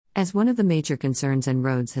as one of the major concerns on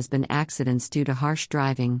roads has been accidents due to harsh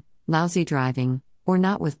driving, lousy driving, or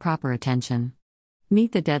not with proper attention.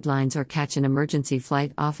 Meet the deadlines or catch an emergency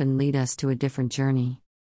flight often lead us to a different journey,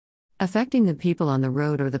 affecting the people on the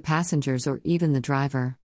road or the passengers or even the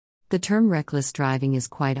driver. The term reckless driving is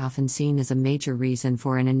quite often seen as a major reason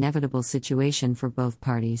for an inevitable situation for both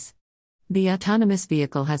parties. The autonomous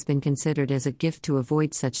vehicle has been considered as a gift to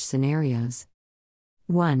avoid such scenarios.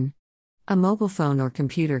 1. A mobile phone or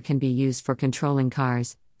computer can be used for controlling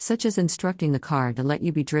cars, such as instructing the car to let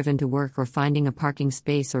you be driven to work or finding a parking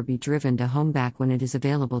space or be driven to home back when it is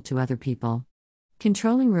available to other people.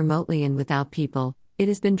 Controlling remotely and without people, it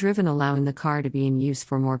has been driven allowing the car to be in use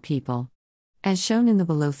for more people. As shown in the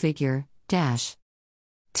below figure,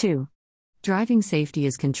 2. Driving safety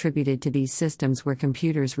is contributed to these systems where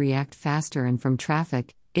computers react faster and from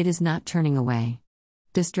traffic, it is not turning away.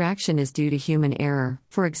 Distraction is due to human error,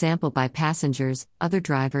 for example by passengers, other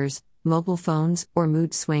drivers, mobile phones, or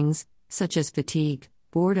mood swings, such as fatigue,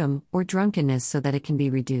 boredom, or drunkenness so that it can be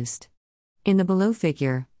reduced. In the below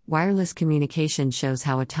figure, wireless communication shows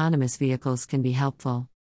how autonomous vehicles can be helpful.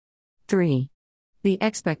 3. The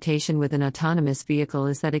expectation with an autonomous vehicle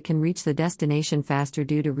is that it can reach the destination faster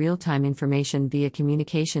due to real-time information via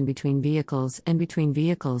communication between vehicles and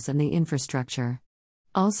the infrastructure.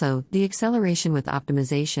 Also, the acceleration with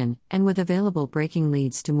optimization and with available braking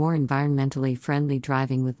leads to more environmentally friendly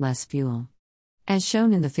driving with less fuel. As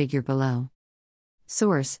shown in the figure below.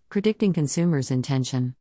 Source: Predicting Consumers' Intention.